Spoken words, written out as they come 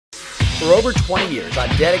For over 20 years,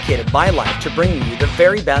 I've dedicated my life to bringing you the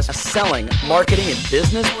very best selling, marketing, and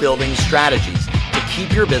business building strategies to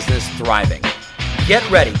keep your business thriving. Get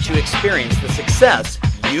ready to experience the success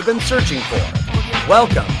you've been searching for.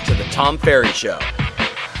 Welcome to the Tom Ferry Show.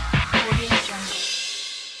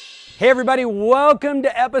 Hey everybody, welcome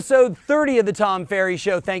to episode 30 of the Tom Ferry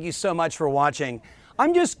Show. Thank you so much for watching.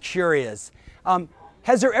 I'm just curious.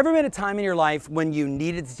 Has there ever been a time in your life when you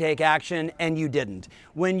needed to take action and you didn't?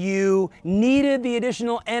 When you needed the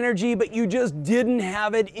additional energy but you just didn't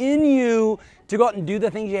have it in you to go out and do the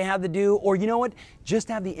things you had to do? Or you know what? Just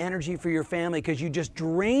have the energy for your family because you just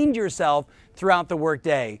drained yourself throughout the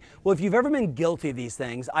workday. Well, if you've ever been guilty of these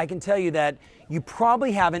things, I can tell you that you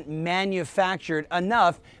probably haven't manufactured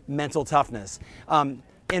enough mental toughness.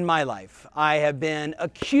 In my life, I have been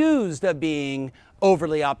accused of being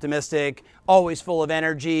overly optimistic, always full of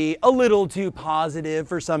energy, a little too positive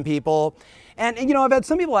for some people. And you know, I've had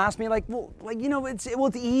some people ask me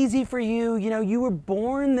it's easy for you, you were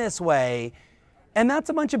born this way. And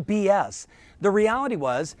that's a bunch of BS. The reality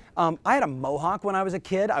was, I had a mohawk when I was a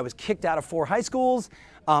kid. I was kicked out of 4 high schools.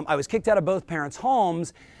 I was kicked out of both parents'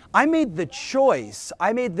 homes. I made the choice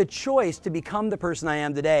to become the person I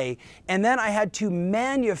am today, and then I had to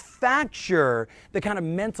manufacture the kind of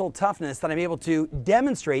mental toughness that I'm able to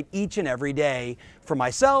demonstrate each and every day for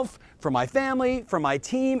myself, for my family, for my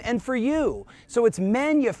team, and for you. So it's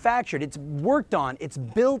manufactured, it's worked on, it's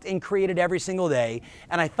built and created every single day,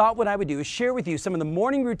 and I thought what I would do is share with you some of the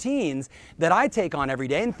morning routines that I take on every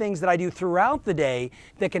day and things that I do throughout the day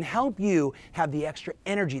that can help you have the extra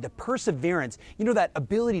energy, the perseverance, that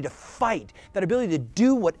ability to fight, that ability to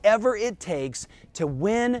do whatever it takes to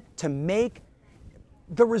win, to make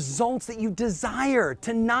the results that you desire,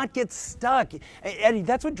 to not get stuck. And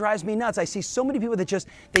that's what drives me nuts. I see so many people that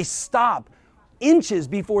they stop inches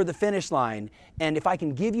before the finish line. And if I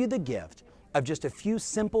can give you the gift of just a few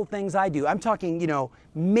simple things I do, I'm talking,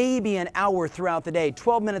 maybe an hour throughout the day,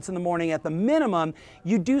 12 minutes in the morning at the minimum,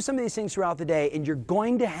 you do some of these things throughout the day and you're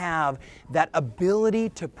going to have that ability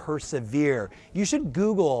to persevere. You should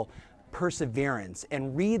Google perseverance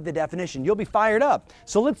and read the definition. You'll be fired up.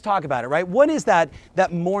 So let's talk about it, right? What is that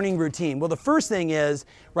morning routine? Well, the first thing is,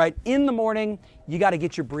 right, in the morning, you got to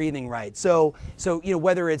get your breathing right. So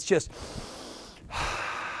whether it's just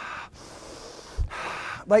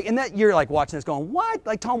and that you're watching this going, what?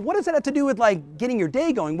 Tom, what does that have to do with getting your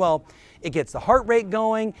day going? Well, it gets the heart rate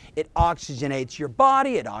going, it oxygenates your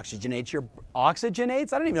body, it oxygenates,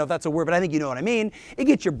 I don't even know if that's a word, but I think you know what I mean. It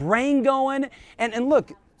gets your brain going, and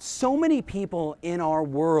look, so many people in our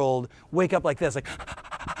world wake up like this,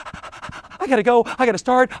 I gotta go, I gotta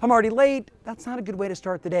start, I'm already late. That's not a good way to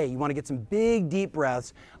start the day. You wanna get some big, deep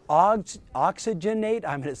breaths, oxygenate,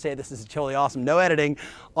 I'm gonna say this is totally awesome, no editing,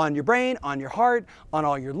 on your brain, on your heart, on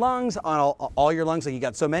all your lungs, on all your lungs, you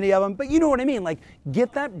got so many of them, but you know what I mean,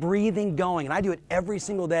 get that breathing going, and I do it every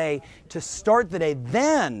single day to start the day.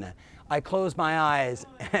 Then I close my eyes,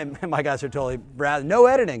 and my guys are totally no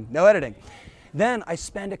editing. Then I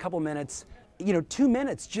spend a couple minutes, 2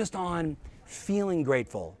 minutes just on feeling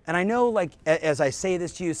grateful. And I know, as I say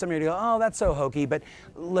this to you, some of you go, oh, that's so hokey, but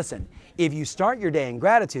listen, if you start your day in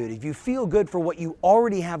gratitude, if you feel good for what you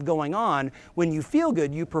already have going on, when you feel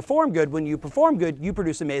good, you perform good. When you perform good, you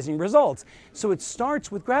produce amazing results. So it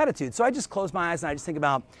starts with gratitude. So I just close my eyes and I just think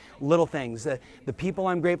about little things, the people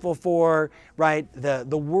I'm grateful for, right? The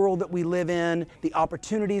world that we live in, the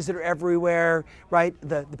opportunities that are everywhere, right?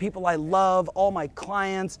 The people I love, all my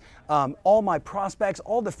clients, all my prospects,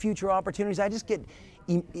 all the future opportunities. I just get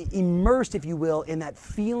immersed, if you will, in that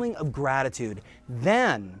feeling of gratitude.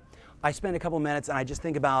 Then I spend a couple minutes and I just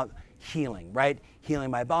think about healing, right? Healing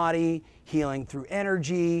my body, healing through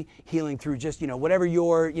energy, healing through just, whatever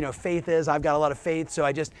your, faith is. I've got a lot of faith, so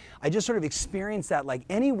I just sort of experience that,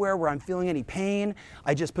 anywhere where I'm feeling any pain,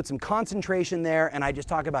 I just put some concentration there and I just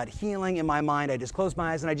talk about healing in my mind. I just close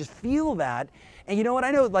my eyes and I just feel that. And you know what? I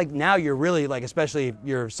know, now you're really, especially if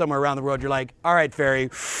you're somewhere around the world, you're like, all right, Ferry,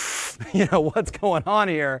 what's going on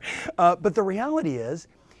here? But the reality is,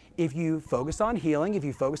 if you focus on healing, if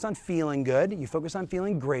you focus on feeling good, you focus on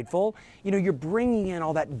feeling grateful, you're bringing in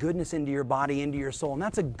all that goodness into your body, into your soul, and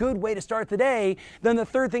that's a good way to start the day. Then the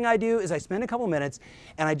third thing I do is I spend a couple minutes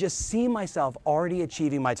and I just see myself already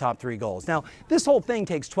achieving my top 3 goals. Now, this whole thing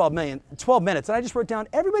takes 12 minutes, and I just wrote down,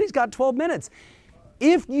 everybody's got 12 minutes.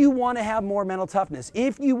 If you want to have more mental toughness,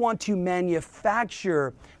 if you want to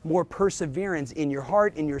manufacture more perseverance in your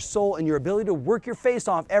heart, in your soul, and your ability to work your face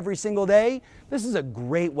off every single day, this is a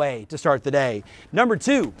great way to start the day. Number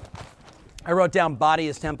 2, I wrote down body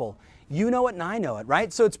is temple. You know it and I know it,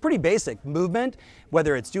 right? So it's pretty basic. Movement,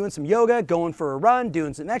 whether it's doing some yoga, going for a run,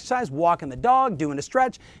 doing some exercise, walking the dog, doing a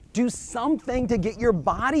stretch, do something to get your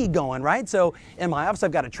body going, right? So in my office,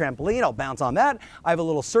 I've got a trampoline, I'll bounce on that. I have a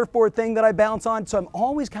little surfboard thing that I bounce on. So I'm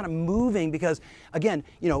always kind of moving because, again,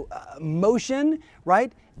 motion,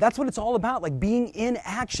 right? That's what it's all about, like being in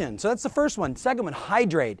action. So that's the first one. Second one,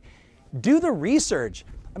 hydrate. Do the research.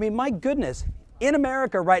 I mean, my goodness, in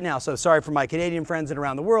America right now, so sorry for my Canadian friends and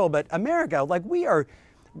around the world, but America, like we are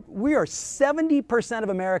 70% of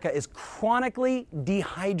America is chronically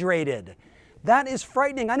dehydrated. That is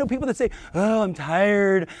frightening. I know people that say, oh, I'm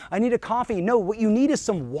tired, I need a coffee. No, what you need is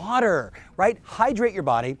some water, right? Hydrate your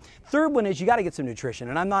body. Third one is you got to get some nutrition.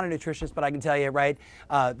 And I'm not a nutritionist, but I can tell you, right?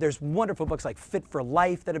 There's wonderful books like Fit for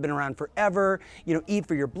Life that have been around forever. Eat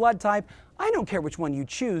for your blood type. I don't care which one you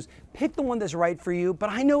choose. Pick the one that's right for you. But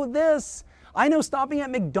I know this. I know stopping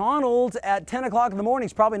at McDonald's at 10 o'clock in the morning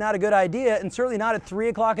is probably not a good idea, and certainly not at 3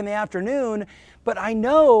 o'clock in the afternoon. But I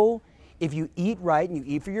know if you eat right and you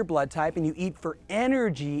eat for your blood type and you eat for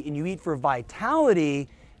energy and you eat for vitality,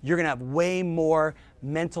 you're gonna have way more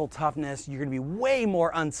mental toughness. You're gonna be way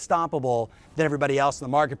more unstoppable than everybody else in the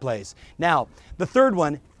marketplace. Now, the third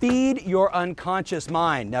one, feed your unconscious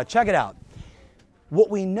mind. Now check it out. What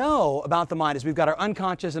we know about the mind is we've got our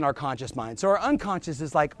unconscious and our conscious mind. So our unconscious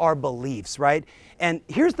is like our beliefs, right? And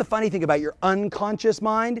here's the funny thing about your unconscious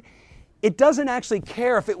mind. It doesn't actually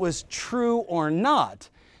care if it was true or not.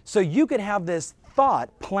 So you could have this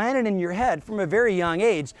thought planted in your head from a very young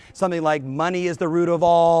age, something like money is the root of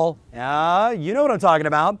all. You know what I'm talking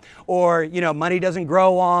about. Or, money doesn't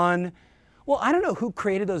grow on. Well, I don't know who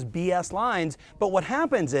created those BS lines, but what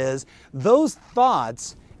happens is those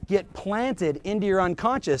thoughts get planted into your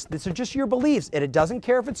unconscious. These are just your beliefs, and it doesn't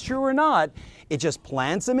care if it's true or not. It just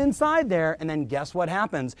plants them inside there, and then guess what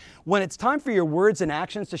happens? When it's time for your words and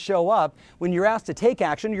actions to show up, when you're asked to take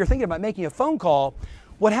action, you're thinking about making a phone call,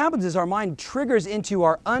 what happens is our mind triggers into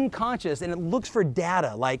our unconscious and it looks for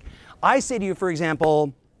data. Like I say to you, for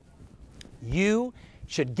example, you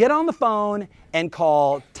should get on the phone and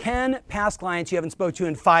call 10 past clients you haven't spoke to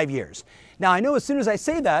in 5 years. Now I know as soon as I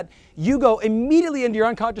say that, you go immediately into your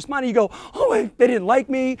unconscious mind and you go, oh, they didn't like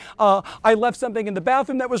me. I left something in the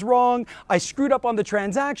bathroom that was wrong. I screwed up on the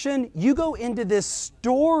transaction. You go into this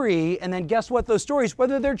story, and then guess what? Those stories,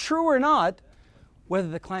 whether they're true or not, whether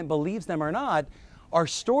the client believes them or not, are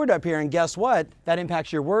stored up here, and guess what? That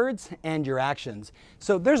impacts your words and your actions.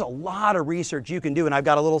 So there's a lot of research you can do, and I've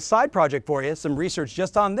got a little side project for you, some research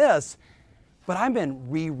just on this. But I've been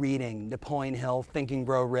rereading Napoleon Hill, Think and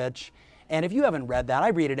Grow Rich. And if you haven't read that, I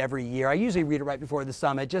read it every year. I usually read it right before the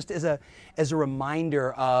summit, just as a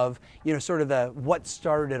reminder of, sort of the what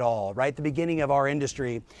started it all, right? The beginning of our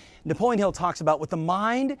industry. Napoleon Hill talks about what the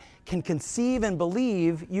mind can conceive and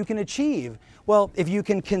believe you can achieve. Well, if you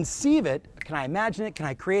can conceive it, can I imagine it? Can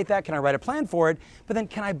I create that? Can I write a plan for it? But then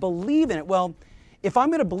can I believe in it? Well, if I'm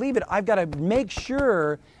going to believe it, I've got to make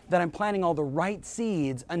sure that I'm planting all the right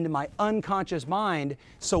seeds into my unconscious mind,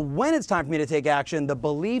 so when it's time for me to take action, the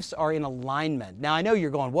beliefs are in alignment. Now, I know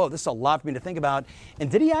you're going, whoa, this is a lot for me to think about.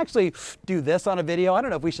 And did he actually do this on a video? I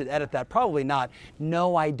don't know if we should edit that. Probably not.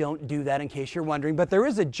 No, I don't do that, in case you're wondering. But there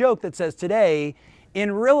is a joke that says today,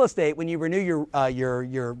 in real estate, when you renew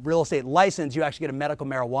your real estate license, you actually get a medical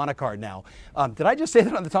marijuana card now. Did I just say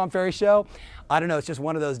that on the Tom Ferry Show? I don't know. It's just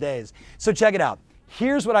one of those days. So check it out.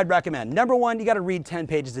 Here's what I'd recommend. Number one, you got to read 10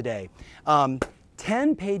 pages a day.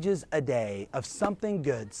 10 pages a day of something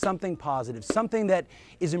good, something positive, something that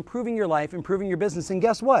is improving your life, improving your business. And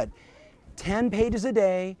guess what? 10 pages a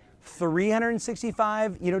day,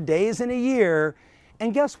 365 days in a year.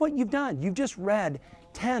 And guess what you've done? You've just read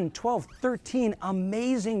 10, 12, 13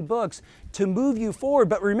 amazing books to move you forward.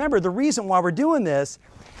 But remember, the reason why we're doing this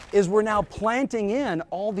is we're now planting in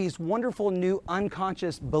all these wonderful new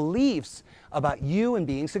unconscious beliefs about you and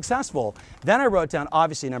being successful. Then I wrote down,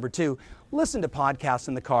 obviously, number two, listen to podcasts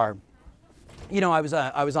in the car. I was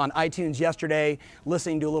on iTunes yesterday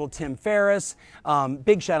listening to a little Tim Ferriss.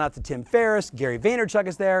 Big shout out to Tim Ferriss. Gary Vaynerchuk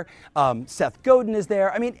is there. Seth Godin is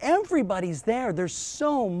there. I mean, everybody's there. There's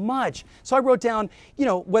so much. So I wrote down,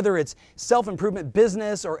 whether it's self-improvement,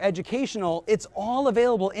 business, or educational, it's all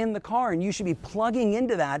available in the car, and you should be plugging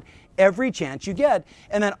into that every chance you get.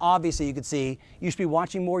 And then obviously you could see you should be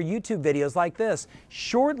watching more YouTube videos like this.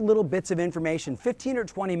 Short little bits of information, 15 or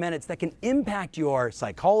 20 minutes, that can impact your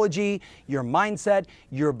psychology, your mindset,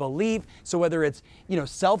 your belief. So whether it's,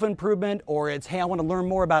 self-improvement, or it's, hey, I want to learn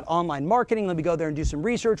more about online marketing, let me go there and do some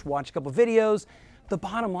research, watch a couple videos. The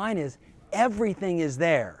bottom line is everything is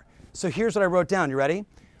there. So here's what I wrote down. You ready?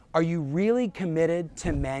 Are you really committed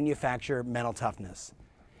to manufacture mental toughness?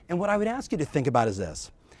 And what I would ask you to think about is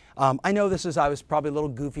this. I know I was probably a little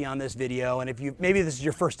goofy on this video, and if maybe this is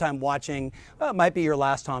your first time watching, well, it might be your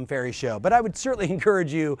last Tom Ferry show, but I would certainly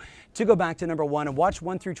encourage you to go back to number 1 and watch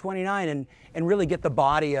 1 through 29 and really get the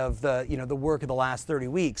body of the work of the last 30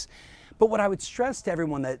 weeks. But what I would stress to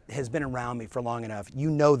everyone that has been around me for long enough,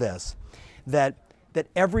 you know this, that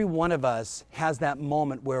every one of us has that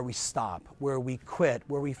moment where we stop, where we quit,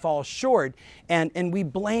 where we fall short, and we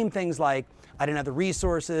blame things like, I didn't have the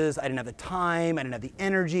resources, I didn't have the time, I didn't have the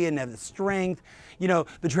energy, I didn't have the strength.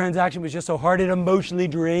 The transaction was just so hard, it emotionally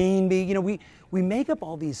drained me. We make up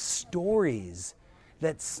all these stories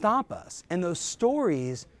that stop us, and those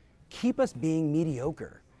stories keep us being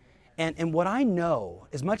mediocre. And what I know,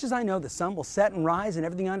 as much as I know the sun will set and rise and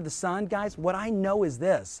everything under the sun, guys, what I know is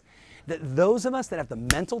this, that those of us that have the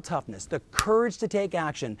mental toughness, the courage to take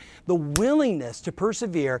action, the willingness to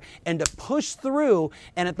persevere and to push through,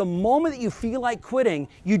 and at the moment that you feel like quitting,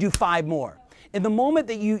 you do 5 more. In the moment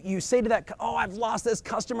that you say to that, oh, I've lost this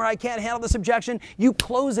customer, I can't handle this objection, you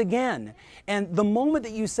close again. And the moment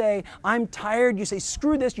that you say, I'm tired, you say,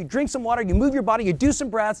 screw this, you drink some water, you move your body, you do some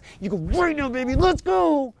breaths, you go, right now, baby, let's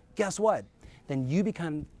go. Guess what? Then you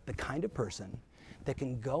become the kind of person that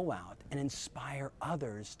can go out and inspire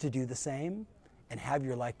others to do the same and have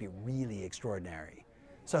your life be really extraordinary.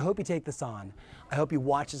 So I hope you take this on. I hope you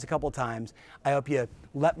watch this a couple times. I hope you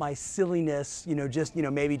let my silliness,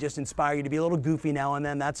 maybe just inspire you to be a little goofy now and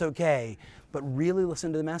then. That's okay. But really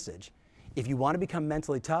listen to the message. If you want to become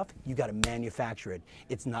mentally tough, you got to manufacture it.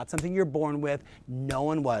 It's not something you're born with. No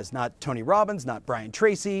one was. Not Tony Robbins, not Brian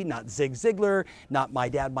Tracy, not Zig Ziglar, not my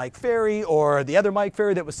dad Mike Ferry, or the other Mike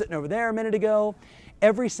Ferry that was sitting over there a minute ago.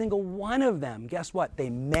 Every single one of them, guess what? They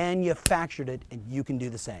manufactured it, and you can do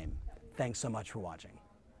the same. Thanks so much for watching.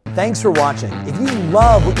 Thanks for watching. If you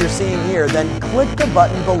love what you're seeing here, then click the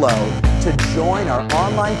button below to join our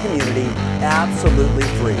online community absolutely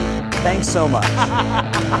free. Thanks so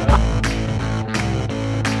much.